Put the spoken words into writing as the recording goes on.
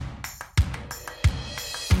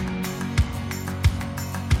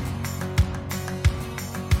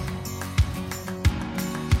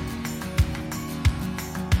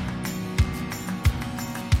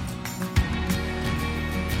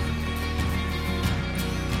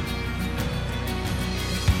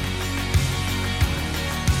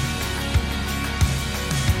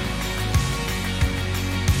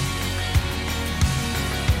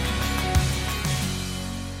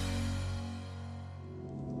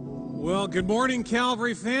Well, good morning,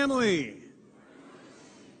 Calvary family.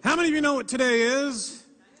 How many of you know what today is?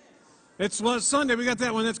 It's Sunday. We got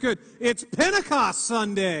that one. That's good. It's Pentecost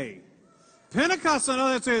Sunday. Pentecost Sunday. Oh,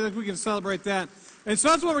 that's it. We can celebrate that. And so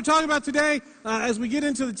that's what we're talking about today as we get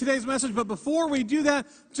into today's message. But before we do that,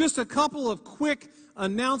 just a couple of quick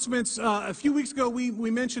announcements. A few weeks ago, we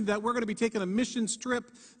mentioned that we're going to be taking a missions trip,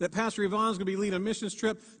 that Pastor Yvonne is going to be leading a missions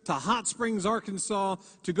trip to Hot Springs, Arkansas,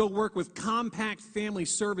 to go work with Compact Family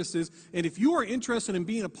Services. And if you are interested in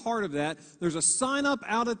being a part of that, there's a sign-up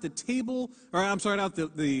out at the table, or I'm sorry, out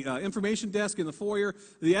the information desk in the foyer.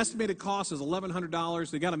 The estimated cost is $1,100.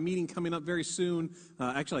 They got a meeting coming up very soon.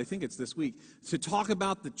 Actually, I think it's this week, to talk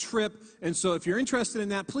about the trip. And so if you're interested in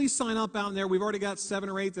that, please sign up out there. We've already got 7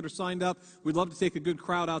 or 8 that are signed up. We'd love to take a good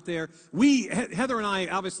crowd out there. Heather and I,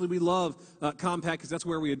 obviously, we love Compact because that's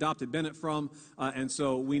where we adopted Bennett from, and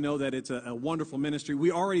so we know that it's a wonderful ministry.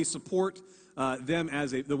 We already support them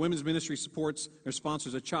as the women's ministry supports or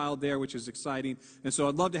sponsors a child there, which is exciting. And so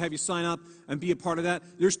I'd love to have you sign up and be a part of that.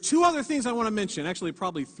 There's 2 other things I want to mention, actually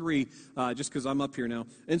probably 3, just because I'm up here now.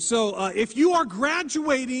 And so if you are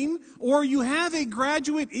graduating or you have a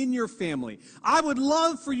graduate in your family, I would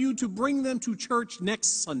love for you to bring them to church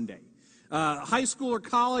next Sunday. High school or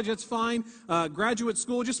college, that's fine. Graduate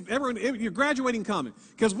school, just everyone, you're graduating, coming.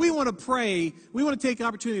 Because we want to pray. We want to take the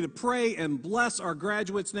opportunity to pray and bless our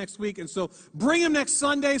graduates next week. And so bring them next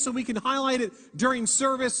Sunday so we can highlight it during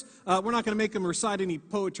service. We're not going to make them recite any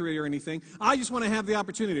poetry or anything. I just want to have the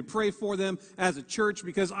opportunity to pray for them as a church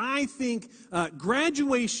because I think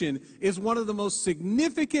graduation is one of the most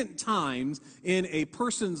significant times in a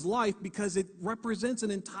person's life because it represents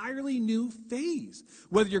an entirely new phase.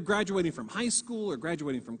 Whether you're graduating from high school or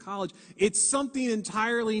graduating from college, it's something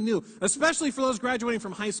entirely new, especially for those graduating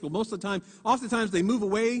from high school. Oftentimes they move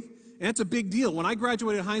away, and it's a big deal. When I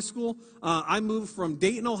graduated high school, I moved from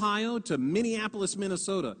Dayton, Ohio to Minneapolis,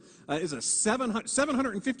 Minnesota. It's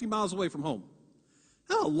 750 miles away from home.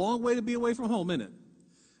 That's a long way to be away from home, isn't it?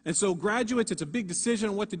 And so graduates, it's a big decision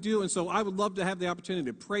on what to do, and so I would love to have the opportunity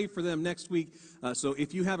to pray for them next week. So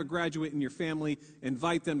if you have a graduate in your family,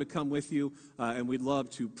 invite them to come with you, and we'd love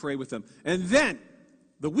to pray with them. And then,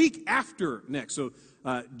 the week after next, so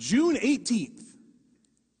June 18th.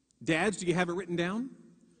 Dads, do you have it written down?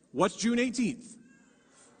 What's June 18th?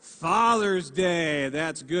 Father's Day.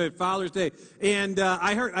 That's good, Father's Day. And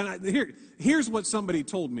I heard, here's what somebody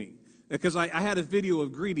told me. Because I had a video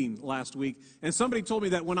of greeting last week, and somebody told me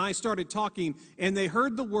that when I started talking, and they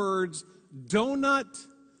heard the words donut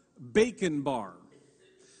bacon bar,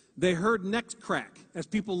 they heard necks crack as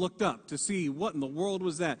people looked up to see what in the world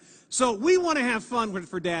was that. So we want to have fun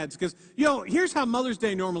for dads, because, here's how Mother's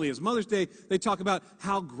Day normally is. Mother's Day, they talk about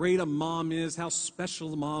how great a mom is, how special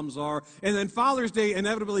the moms are, and then Father's Day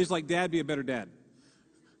inevitably is like, Dad, be a better dad.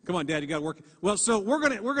 Come on, Dad, you got to work. Well, so we're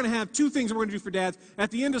gonna have 2 things we're going to do for dads. At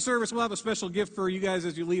the end of service, we'll have a special gift for you guys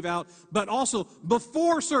as you leave out, but also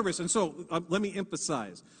before service. And so let me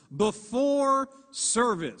emphasize, before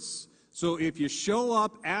service. So if you show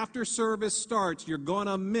up after service starts, you're going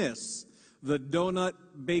to miss the donut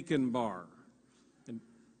bacon bar. And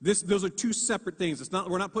those are 2 separate things.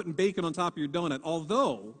 We're not putting bacon on top of your donut,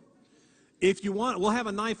 although if you want, we'll have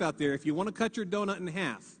a knife out there. If you want to cut your donut in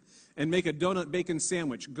half and make a donut bacon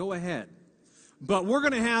sandwich, go ahead. But we're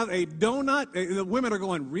going to have a donut. The women are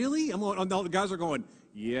going, really? The guys are going,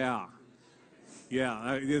 yeah.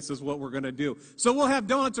 Yeah, this is what we're going to do. So we'll have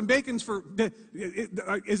donuts and bacons for,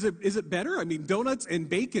 is it better? I mean, donuts and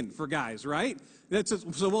bacon for guys, right?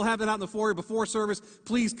 So we'll have that out in the foyer before service.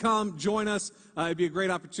 Please come, join us. It'd be a great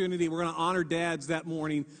opportunity. We're going to honor dads that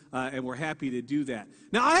morning, and we're happy to do that.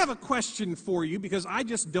 Now, I have a question for you because I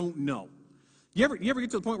just don't know. You ever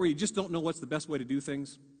get to the point where you just don't know what's the best way to do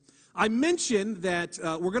things? I mentioned that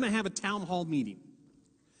we're going to have a town hall meeting.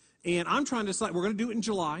 And I'm trying to decide, we're going to do it in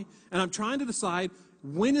July, and I'm trying to decide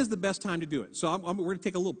when is the best time to do it. So we're going to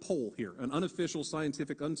take a little poll here, an unofficial,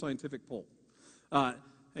 scientific, unscientific poll.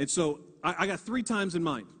 And so I got 3 times in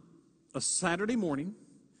mind: a Saturday morning,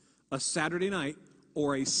 a Saturday night,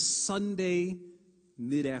 or a Sunday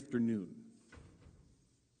mid-afternoon.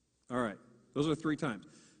 All right, those are 3 times.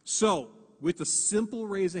 So, with a simple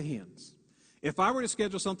raise of hands, if I were to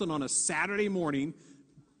schedule something on a Saturday morning,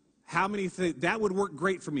 how many think that would work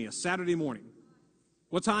great for me, a Saturday morning?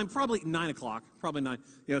 What time? Probably 9 o'clock. Probably 9.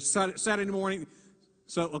 Saturday morning.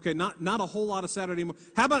 So, okay, not a whole lot of Saturday morning.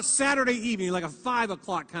 How about Saturday evening, like a 5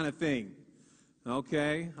 o'clock kind of thing?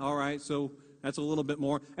 Okay, all right, so that's a little bit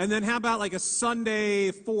more. And then how about like a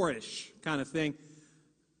Sunday 4-ish kind of thing?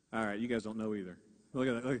 All right, you guys don't know either. Look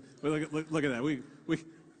at that. Look at that.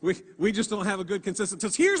 We just don't have a good consistency.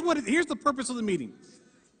 Because here's the purpose of the meeting.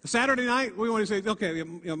 Saturday night, we want to say, okay,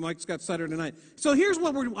 Mike's got Saturday night. So here's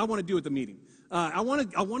what I want to do at the meeting. I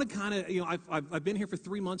want to kind of, I've been here for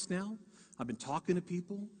 3 months now. I've been talking to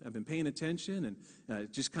people. I've been paying attention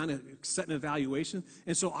and just kind of setting an evaluation.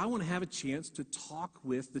 And so I want to have a chance to talk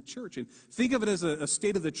with the church. And think of it as a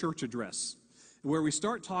state of the church address, where we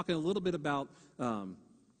start talking a little bit about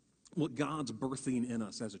what God's birthing in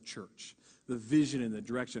us as a church, the vision and the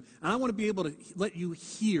direction. And I want to be able to let you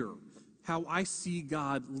hear how I see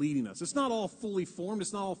God leading us. It's not all fully formed.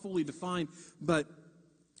 It's not all fully defined. But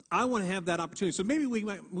I want to have that opportunity. So maybe we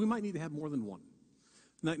might need to have more than one.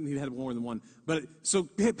 Not need to have more than one. But so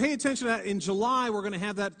pay attention to that. In July, we're going to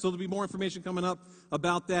have that. So there'll be more information coming up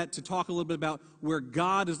about that to talk a little bit about where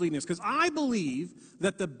God is leading us. Because I believe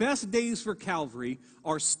that the best days for Calvary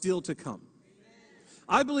are still to come.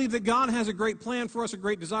 I believe that God has a great plan for us, a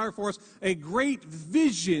great desire for us, a great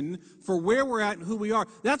vision for where we're at and who we are.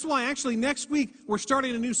 That's why actually next week we're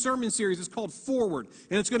starting a new sermon series. It's called Forward.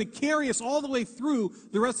 And it's going to carry us all the way through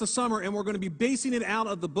the rest of the summer, and we're going to be basing it out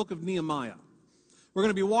of the book of Nehemiah. We're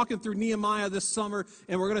going to be walking through Nehemiah this summer,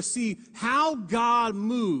 and we're going to see how God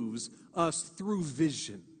moves us through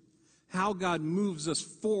vision, how God moves us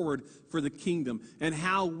forward for the kingdom, and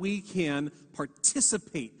how we can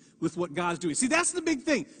participate with what God's doing. See, that's the big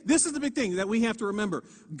thing. This is the big thing that we have to remember.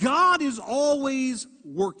 God is always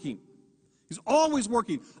working. He's always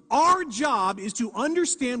working. Our job is to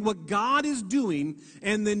understand what God is doing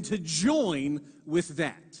and then to join with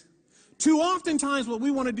that. Too oftentimes what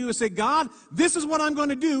we want to do is say, God, this is what I'm going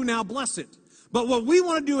to do, now bless it. But what we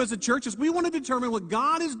want to do as a church is we want to determine what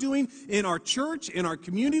God is doing in our church, in our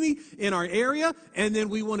community, in our area, and then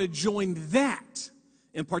we want to join that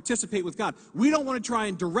and participate with God. We don't want to try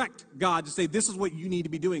and direct God to say, this is what you need to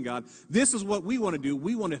be doing, God. This is what we want to do.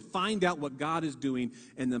 We want to find out what God is doing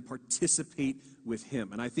and then participate with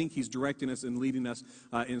Him. And I think He's directing us and leading us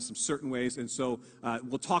in some certain ways. And so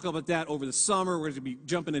we'll talk about that over the summer. We're going to be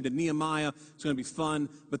jumping into Nehemiah. It's going to be fun.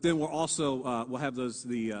 But then we'll also we'll have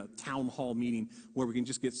the town hall meeting where we can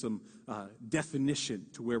just get some definition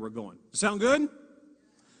to where we're going. Sound good?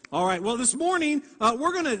 All right, well, this morning,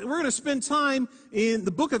 we're gonna spend time in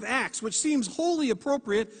the book of Acts, which seems wholly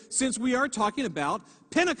appropriate since we are talking about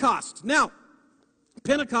Pentecost. Now,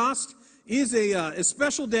 Pentecost is a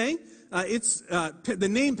special day. It's the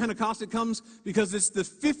name Pentecost. It comes because it's the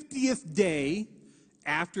 50th day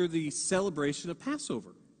after the celebration of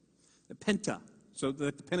Passover, the Penta. So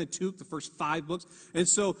the Pentateuch, the first 5 books. And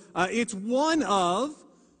so it's one of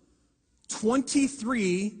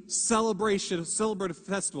 23 celebrative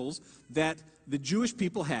festivals that the Jewish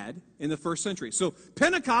people had in the first century. So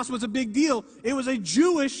Pentecost was a big deal. It was a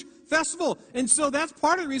Jewish festival. And so that's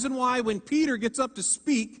part of the reason why when Peter gets up to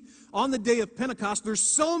speak on the day of Pentecost, there's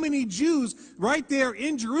so many Jews right there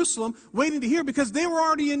in Jerusalem waiting to hear because they were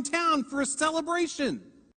already in town for a celebration.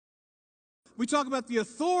 We talk about the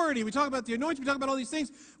authority, we talk about the anointing, we talk about all these things.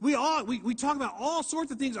 We talk about all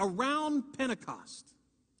sorts of things around Pentecost.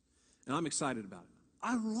 And I'm excited about it.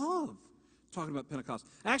 I love talking about Pentecost.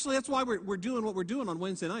 Actually, that's why we're doing what we're doing on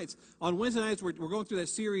Wednesday nights. On Wednesday nights, we're going through that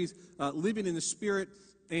series, Living in the Spirit.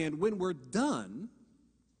 And when we're done,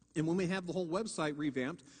 and when we have the whole website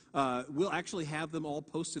revamped, we'll actually have them all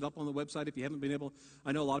posted up on the website if you haven't been able.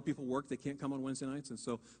 I know a lot of people work. They can't come on Wednesday nights. And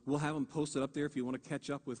so we'll have them posted up there if you want to catch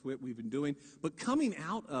up with what we've been doing. But coming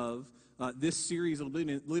out of this series, Living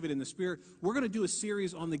in the Spirit, we're going to do a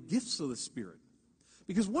series on the gifts of the Spirit.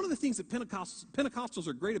 Because one of the things that Pentecostals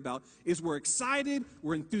are great about is we're excited,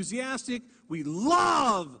 we're enthusiastic, we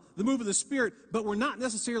love the move of the Spirit, but we're not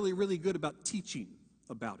necessarily really good about teaching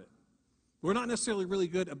about it. We're not necessarily really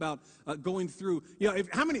good about going through.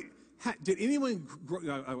 Did anyone,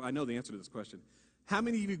 I know the answer to this question. How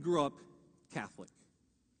many of you grew up Catholic?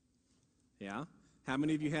 Yeah? How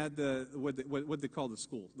many of you had what they call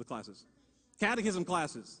the classes? Catechism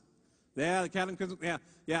classes. Yeah, the catechism. Yeah.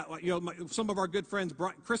 Some of our good friends,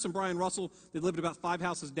 Chris and Brian Russell, they lived about 5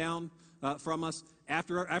 houses down from us.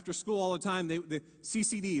 After school all the time, the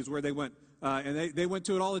CCD is where they went, and they went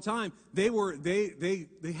to it all the time. They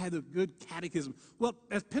had a good catechism. Well,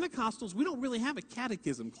 as Pentecostals, we don't really have a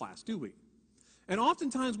catechism class, do we? And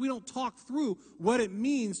oftentimes we don't talk through what it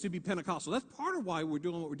means to be Pentecostal. That's part of why we're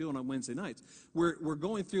doing what we're doing on Wednesday nights. We're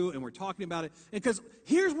going through and we're talking about it. Because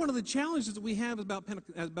here's one of the challenges that we have about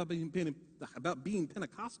being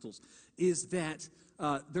Pentecostals is that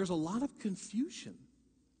there's a lot of confusion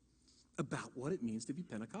about what it means to be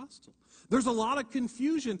Pentecostal. There's a lot of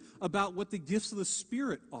confusion about what the gifts of the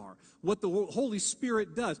Spirit are, what the Holy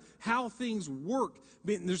Spirit does, how things work.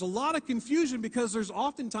 There's a lot of confusion because there's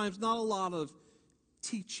oftentimes not a lot of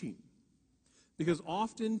teaching. Because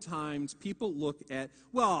oftentimes people look at,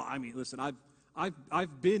 well, I mean, listen,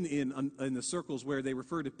 I've been in the circles where they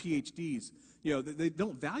refer to PhDs. You know, they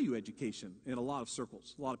don't value education in a lot of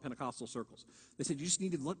circles, a lot of Pentecostal circles. They said you just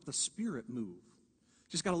need to let the Spirit move.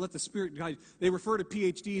 Just got to let the Spirit guide you. They refer to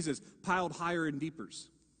PhDs as piled higher and deepers.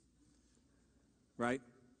 Right?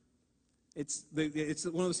 It's one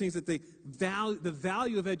of those things that the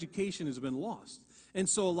value of education has been lost. And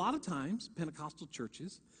so a lot of times Pentecostal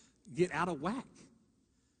churches get out of whack.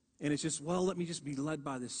 And it's just, well, let me just be led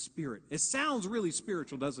by the Spirit. It sounds really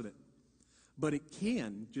spiritual, doesn't it? But it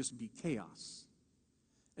can just be chaos.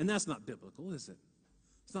 And that's not biblical, is it?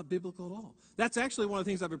 It's not biblical at all. That's actually one of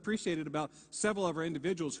the things I've appreciated about several of our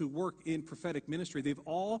individuals who work in prophetic ministry. They've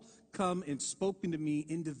all come and spoken to me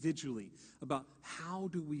individually about how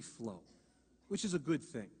do we flow, which is a good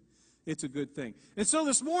thing. It's a good thing. And so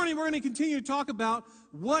this morning we're going to continue to talk about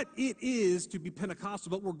what it is to be Pentecostal,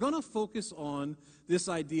 but we're going to focus on this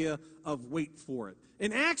idea of wait for it.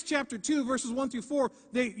 In Acts chapter 2, verses 1 through 4,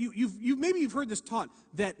 maybe you've heard this taught,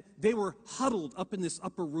 that they were huddled up in this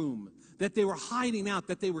upper room, that they were hiding out,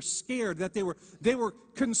 that they were scared, that they were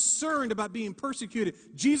concerned about being persecuted.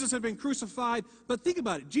 Jesus had been crucified, but think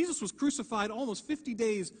about it. Jesus was crucified almost 50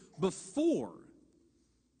 days before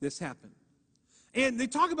this happened. And they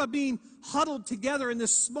talk about being huddled together in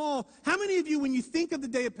this small. How many of you, when you think of the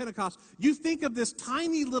day of Pentecost, you think of this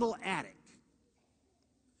tiny little attic?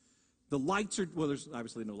 The lights are, well, there's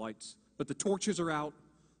obviously no lights, but the torches are out.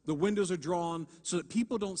 The windows are drawn so that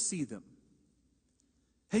people don't see them.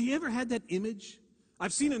 Have you ever had that image?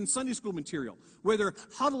 I've seen it in Sunday school material where they're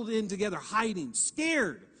huddled in together, hiding,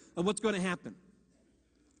 scared of what's going to happen.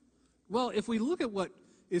 Well, if we look at what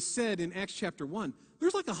is said in Acts chapter 1,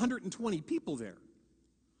 there's like 120 people there.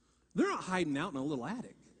 They're not hiding out in a little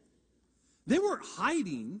attic. They weren't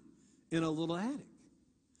hiding in a little attic.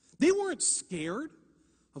 They weren't scared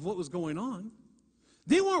of what was going on.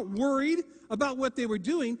 They weren't worried about what they were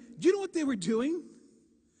doing. Do you know what they were doing?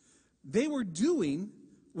 They were doing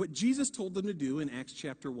what Jesus told them to do in Acts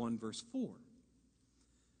chapter 1, verse 4.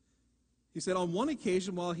 He said, on one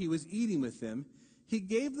occasion while he was eating with them, he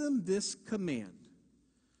gave them this command.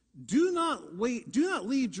 Do not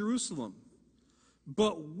leave Jerusalem,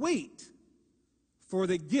 but wait for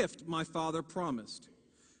the gift my Father promised,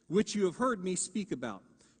 which you have heard me speak about.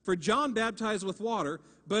 For John baptized with water,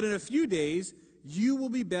 but in a few days you will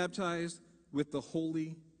be baptized with the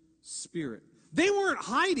Holy Spirit. They weren't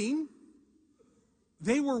hiding.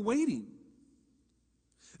 They were waiting.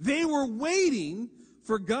 They were waiting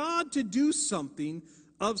for God to do something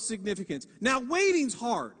of significance. Now, waiting's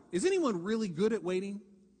hard. Is anyone really good at waiting?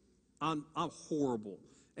 I'm horrible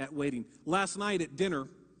at waiting. Last night at dinner,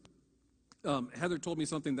 Heather told me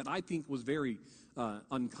something that I think was very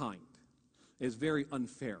unkind. Is very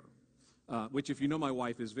unfair. Which, if you know my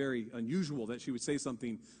wife, is very unusual that she would say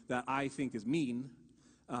something that I think is mean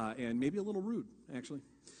and maybe a little rude, actually.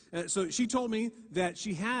 So she told me that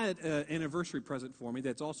she had an anniversary present for me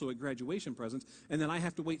that's also a graduation present, and then I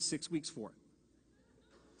have to wait 6 weeks for it.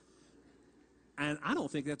 And I don't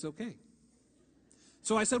think that's okay.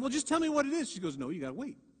 So I said, well, just tell me what it is. She goes, no, you got to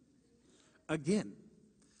wait. Again,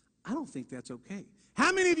 I don't think that's okay.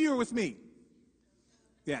 How many of you are with me?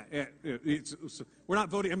 Yeah, we're not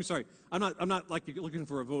voting. I'm sorry. I'm not like looking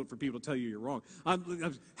for a vote for people to tell you you're wrong.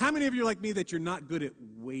 How many of you are like me that you're not good at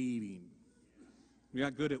waiting? You're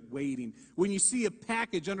not good at waiting. When you see a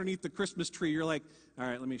package underneath the Christmas tree, you're like, all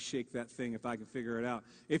right, let me shake that thing if I can figure it out.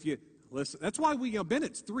 If you listen, that's why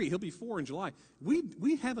Bennett's 3. He'll be 4 in July. We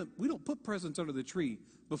don't put presents under the tree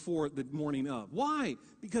before the morning of. Why?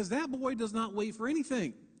 Because that boy does not wait for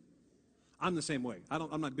anything. I'm the same way.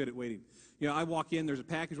 I'm not good at waiting. You know, I walk in, there's a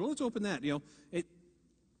package. Well, let's open that. You know,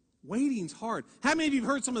 waiting's hard. How many of you have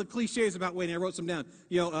heard some of the cliches about waiting? I wrote some down.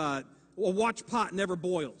 You know, a watch pot never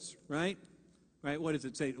boils, right? Right? What does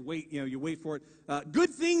it say? Wait, you wait for it. Good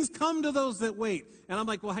things come to those that wait. And I'm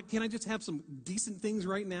like, well, can I just have some decent things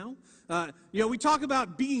right now? We talk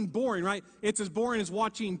about being boring, right? It's as boring as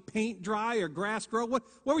watching paint dry or grass grow. What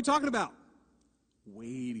are we talking about?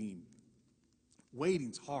 Waiting.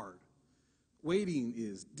 Waiting's hard. Waiting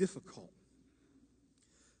is difficult.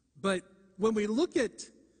 But when we look at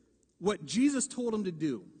what Jesus told them to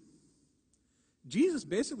do, Jesus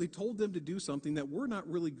basically told them to do something that we're not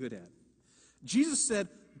really good at. Jesus said,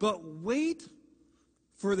 but wait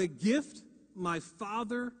for the gift my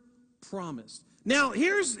Father promised. Now,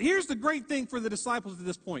 here's the great thing for the disciples at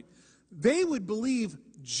this point. They would believe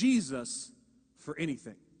Jesus for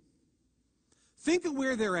anything. Think of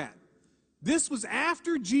where they're at. This was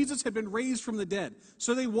after Jesus had been raised from the dead.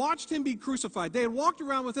 So they watched him be crucified. They had walked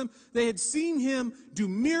around with him. They had seen him do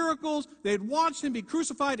miracles. They had watched him be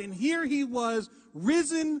crucified. And here he was,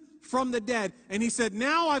 risen from the dead. And he said,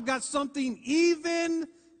 now I've got something even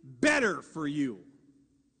better for you.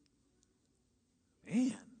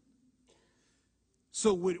 Man.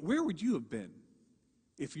 So where would you have been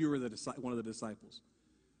if you were one of the disciples?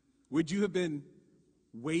 Would you have been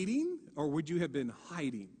waiting, or would you have been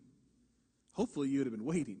hiding? Hopefully you would have been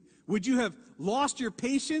waiting. Would you have lost your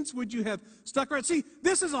patience? Would you have stuck around? See,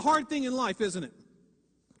 this is a hard thing in life, isn't it?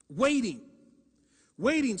 Waiting.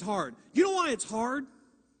 Waiting's hard. You know why it's hard?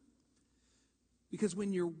 Because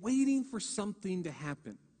when you're waiting for something to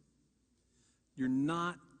happen, you're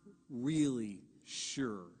not really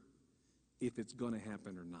sure if it's going to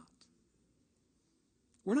happen or not.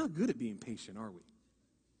 We're not good at being patient, are we?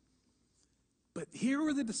 But here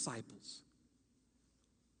are the disciples.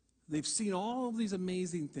 They've seen all of these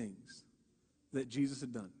amazing things that Jesus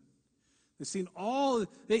had done. They've seen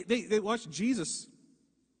they watched Jesus.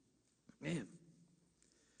 Man.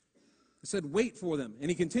 He said, wait for them. And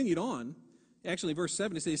he continued on. Actually, verse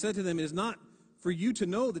 7, he said to them, it is not for you to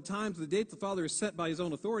know the times of the date the Father has set by his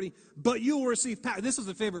own authority, but you will receive power. This is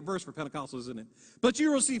a favorite verse for Pentecostals, isn't it? But you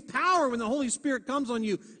will receive power when the Holy Spirit comes on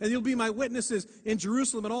you, and you'll be my witnesses in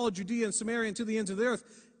Jerusalem and all of Judea and Samaria and to the ends of the earth.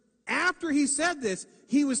 After he said this,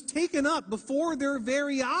 he was taken up before their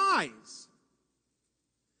very eyes.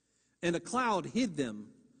 And a cloud hid him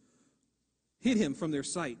from their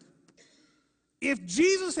sight. If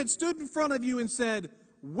Jesus had stood in front of you and said,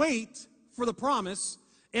 wait for the promise,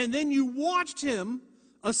 and then you watched him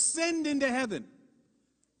ascend into heaven,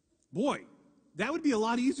 boy, that would be a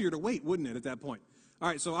lot easier to wait, wouldn't it, at that point? All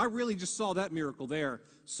right, so I really just saw that miracle there,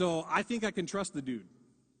 so I think I can trust the dude.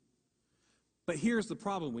 But here's the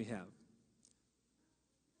problem we have.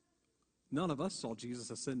 None of us saw Jesus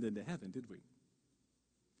ascend into heaven, did we?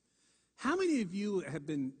 How many of you have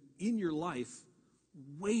been in your life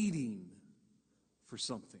waiting for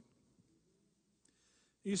something?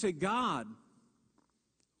 You say, God,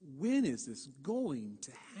 when is this going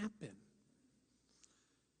to happen?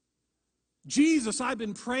 Jesus, I've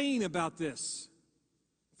been praying about this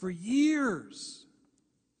for years.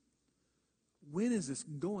 When is this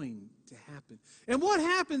going to happen? And what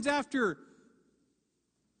happens after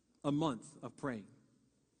a month of praying?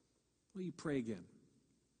 Well, you pray again.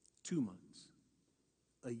 2 months,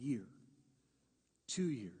 a year, 2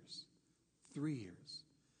 years, 3 years.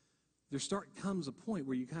 There comes a point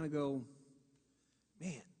where you kind of go,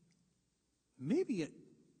 man, maybe I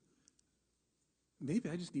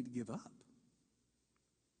just need to give up.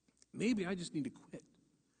 Maybe I just need to quit.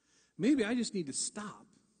 Maybe I just need to stop.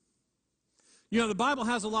 You know, the Bible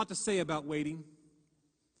has a lot to say about waiting.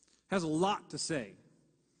 Has a lot to say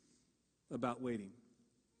about waiting.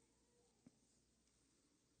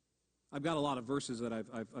 I've got a lot of verses that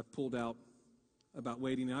I've pulled out about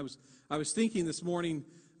waiting. And I was thinking this morning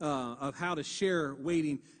of how to share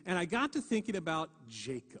waiting, and I got to thinking about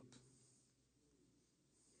Jacob.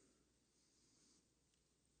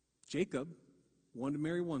 Jacob wanted to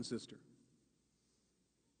marry one sister.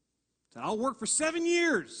 Said, I'll work for 7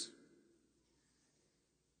 years.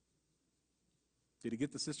 Did he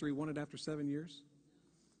get the sister he wanted after 7 years?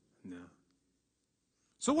 No.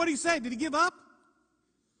 So what did he say? Did he give up?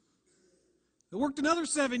 It worked another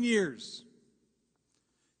 7 years.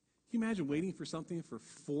 Can you imagine waiting for something for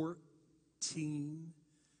 14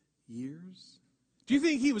 years? Do you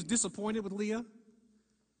think he was disappointed with Leah?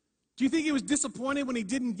 Do you think he was disappointed when he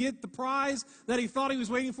didn't get the prize that he thought he was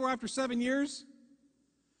waiting for after 7 years?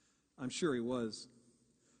 I'm sure he was.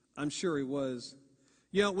 I'm sure he was.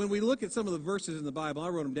 You know, when we look at some of the verses in the Bible, I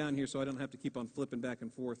wrote them down here so I don't have to keep on flipping back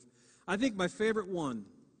and forth. I think my favorite one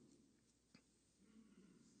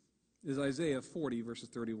is Isaiah 40, verses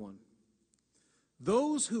 31.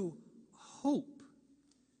 Those who hope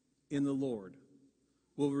in the Lord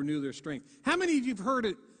will renew their strength. How many of you have heard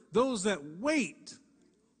it? Those that wait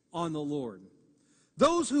on the Lord.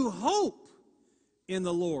 Those who hope in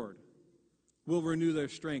the Lord will renew their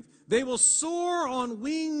strength. They will soar on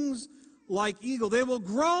wings like eagle. They will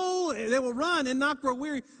grow, they will run and not grow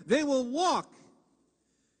weary. They will walk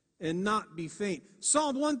and not be faint.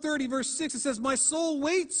 Psalm 130, verse 6, it says, my soul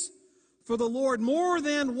waits for the Lord more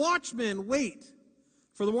than watchmen wait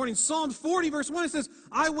for the morning. Psalm 40, verse 1, it says,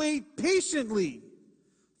 I wait patiently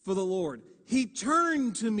for the Lord. He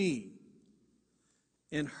turned to me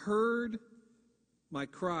and heard my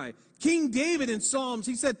cry. King David in Psalms,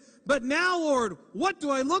 he said, but now, Lord, what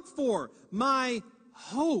do I look for? My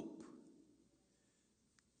hope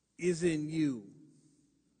is in you.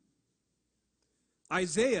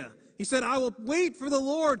 Isaiah, He said, I will wait for the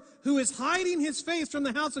Lord who is hiding his face from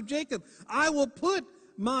the house of Jacob. I will put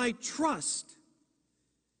my trust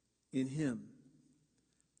in him.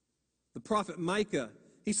 The prophet Micah,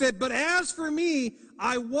 he said, but as for me,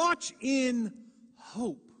 I watch in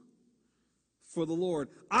hope for the Lord.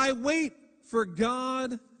 I wait for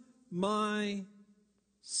God, my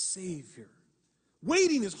Savior.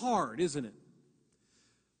 Waiting is hard, isn't it?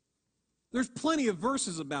 There's plenty of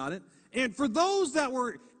verses about it. And for those that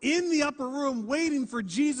were in the upper room waiting for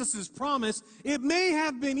Jesus' promise, it may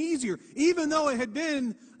have been easier. Even though it had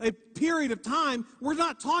been a period of time, we're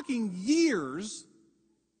not talking years.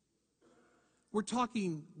 We're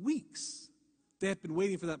talking weeks. They have been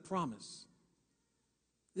waiting for that promise.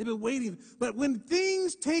 They've been waiting. But when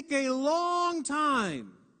things take a long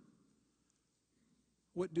time,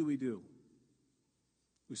 what do?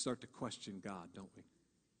 We start to question God, don't we?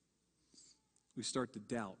 We start to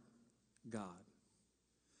doubt God.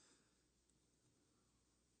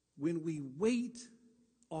 When we wait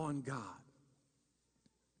on God,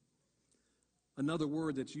 another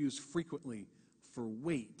word that's used frequently for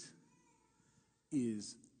wait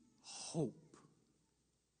is hope.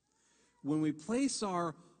 When we place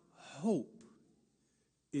our hope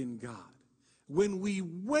in God, when we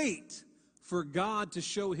wait for God to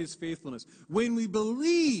show his faithfulness, when we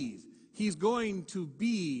believe he's going to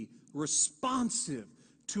be responsive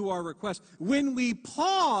to our request, when we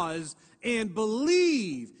pause and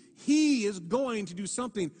believe he is going to do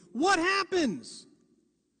something, what happens?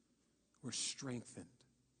 We're strengthened.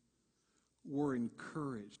 We're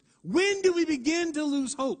encouraged. When do we begin to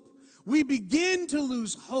lose hope? We begin to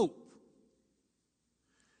lose hope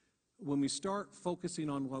when we start focusing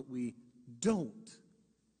on what we don't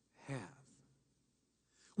have.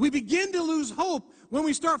 We begin to lose hope when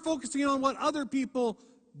we start focusing on what other people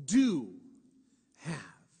do have.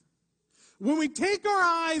 When we take our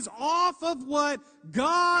eyes off of what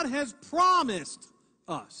God has promised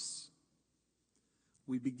us,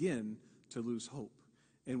 we begin to lose hope.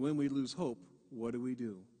 And when we lose hope, what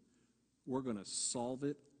do? We're going to solve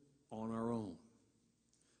it on our own.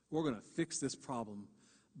 We're going to fix this problem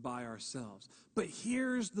by ourselves. But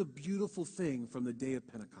here's the beautiful thing from the day of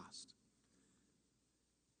Pentecost.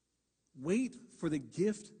 Wait for the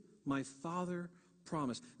gift my Father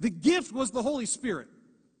promised. The gift was the Holy Spirit.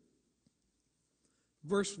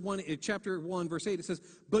 Verse 1, chapter 1, verse 8, it says,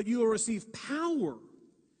 but you will receive power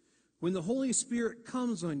when the Holy Spirit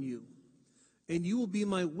comes on you, and you will be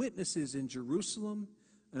my witnesses in Jerusalem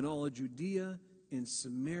and all of Judea and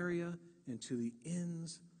Samaria and to the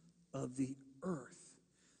ends of the earth.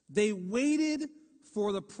 They waited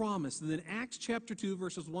for the promise. And then Acts chapter 2,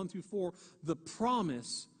 verses 1 through 4, the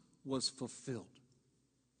promise was fulfilled.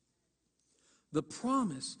 The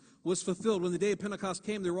promise was fulfilled. When the day of Pentecost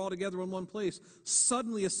came, they were all together in one place.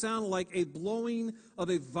 Suddenly a sound like a blowing of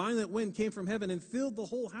a violent wind came from heaven and filled the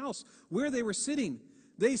whole house where they were sitting.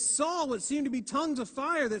 They saw what seemed to be tongues of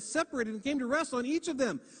fire that separated and came to rest on each of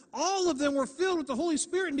them. All of them were filled with the Holy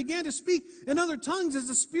Spirit and began to speak in other tongues as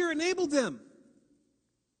the Spirit enabled them.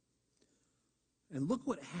 And look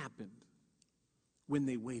what happened when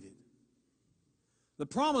they waited. The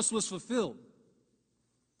promise was fulfilled.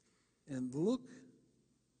 And look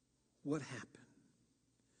what happened.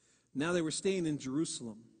 Now they were staying in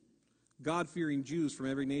Jerusalem, God-fearing Jews from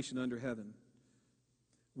every nation under heaven.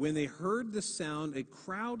 When they heard the sound, a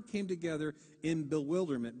crowd came together in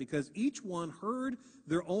bewilderment because each one heard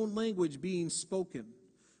their own language being spoken.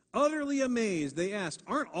 Utterly amazed, they asked,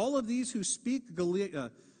 aren't all of these who speak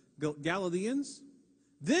Galileans?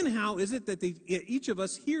 Then how is it that each of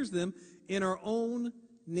us hears them in our own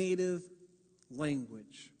native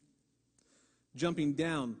language? Jumping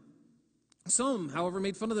down, some, however,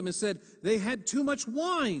 made fun of them and said they had too much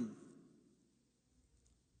wine.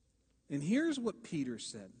 And here's what Peter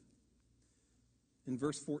said in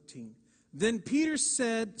verse 14. Then Peter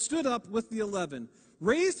stood up with the 11,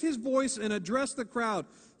 raised his voice and addressed the crowd.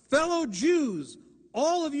 Fellow Jews,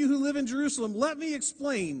 all of you who live in Jerusalem, let me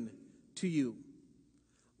explain to you.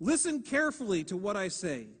 Listen carefully to what I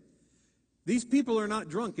say. These people are not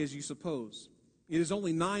drunk as you suppose. It is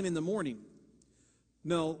only 9 a.m.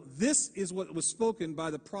 No, this is what was spoken by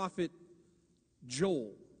the prophet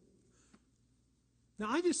Joel. Now,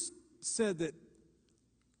 I just said that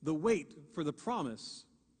the wait for the promise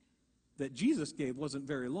that Jesus gave wasn't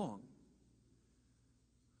very long.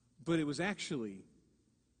 But it was actually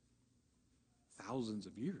thousands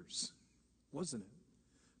of years, wasn't it?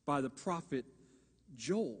 By the prophet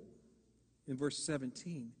Joel in verse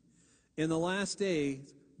 17. In the last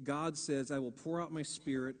days, God says, I will pour out my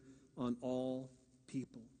spirit on all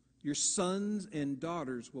people. Your sons and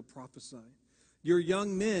daughters will prophesy. Your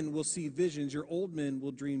young men will see visions. Your old men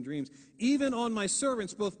will dream dreams. Even on my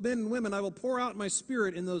servants, both men and women, I will pour out my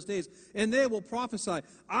Spirit in those days, and they will prophesy.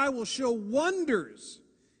 I will show wonders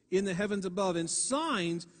in the heavens above and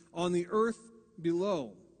signs on the earth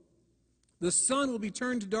below. The sun will be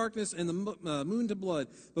turned to darkness and the moon to blood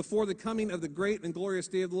before the coming of the great and glorious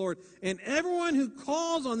day of the Lord. And everyone who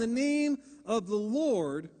calls on the name of the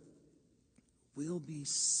Lord will be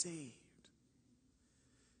saved.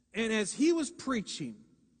 And as he was preaching,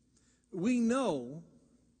 we know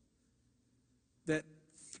that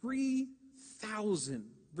 3,000,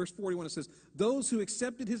 verse 41, it says, those who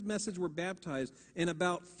accepted his message were baptized, and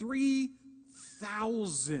about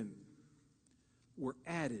 3,000 were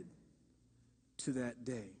added to that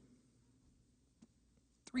day.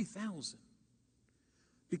 3,000.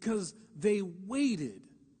 Because they waited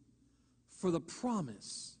for the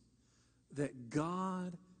promise that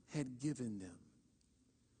God had given them.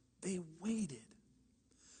 They waited.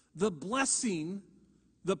 The blessing,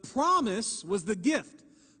 the promise was the gift,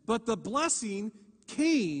 but the blessing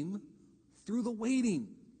came through the waiting.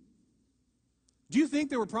 Do you think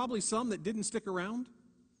there were probably some that didn't stick around?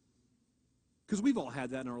 Because we've all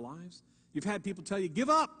had that in our lives. You've had people tell you, give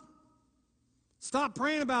up. Stop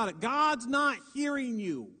praying about it. God's not hearing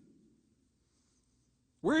you.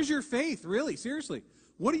 Where's your faith, really? Seriously.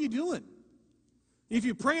 What are you doing? If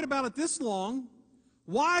you prayed about it this long,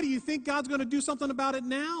 why do you think God's going to do something about it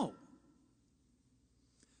now?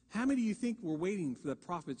 How many do you think were waiting for the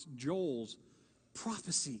prophet Joel's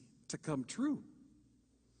prophecy to come true?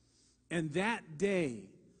 And that day,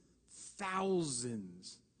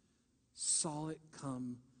 thousands saw it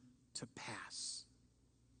come to pass.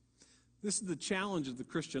 This is the challenge of the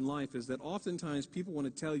Christian life, is that oftentimes people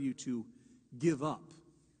want to tell you to give up.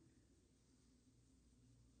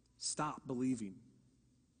 Stop believing.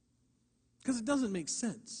 Because it doesn't make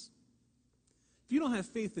sense. If you don't have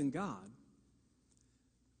faith in God,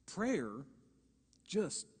 prayer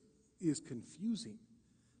just is confusing.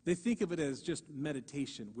 They think of it as just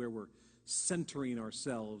meditation, where we're centering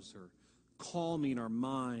ourselves or calming our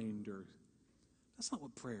mind, or that's not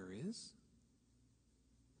what prayer is.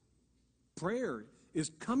 Prayer is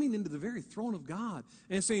coming into the very throne of God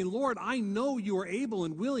and saying, Lord, I know you are able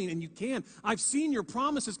and willing, and you can. I've seen your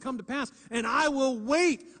promises come to pass, and I will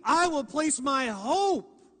wait. I will place my hope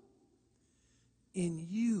in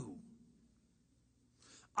you.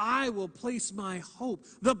 I will place my hope.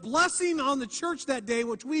 The blessing on the church that day,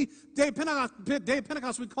 which Day of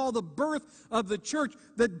Pentecost, we call the birth of the church.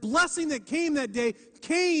 The blessing that came that day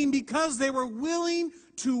came because they were willing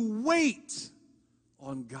to wait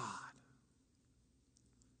on God.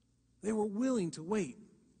 They were willing to wait.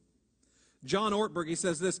 John Ortberg, he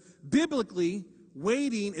says this, biblically,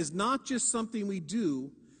 waiting is not just something we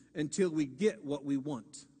do until we get what we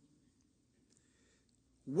want.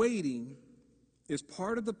 Waiting is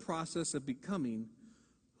part of the process of becoming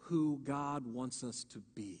who God wants us to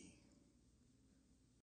be.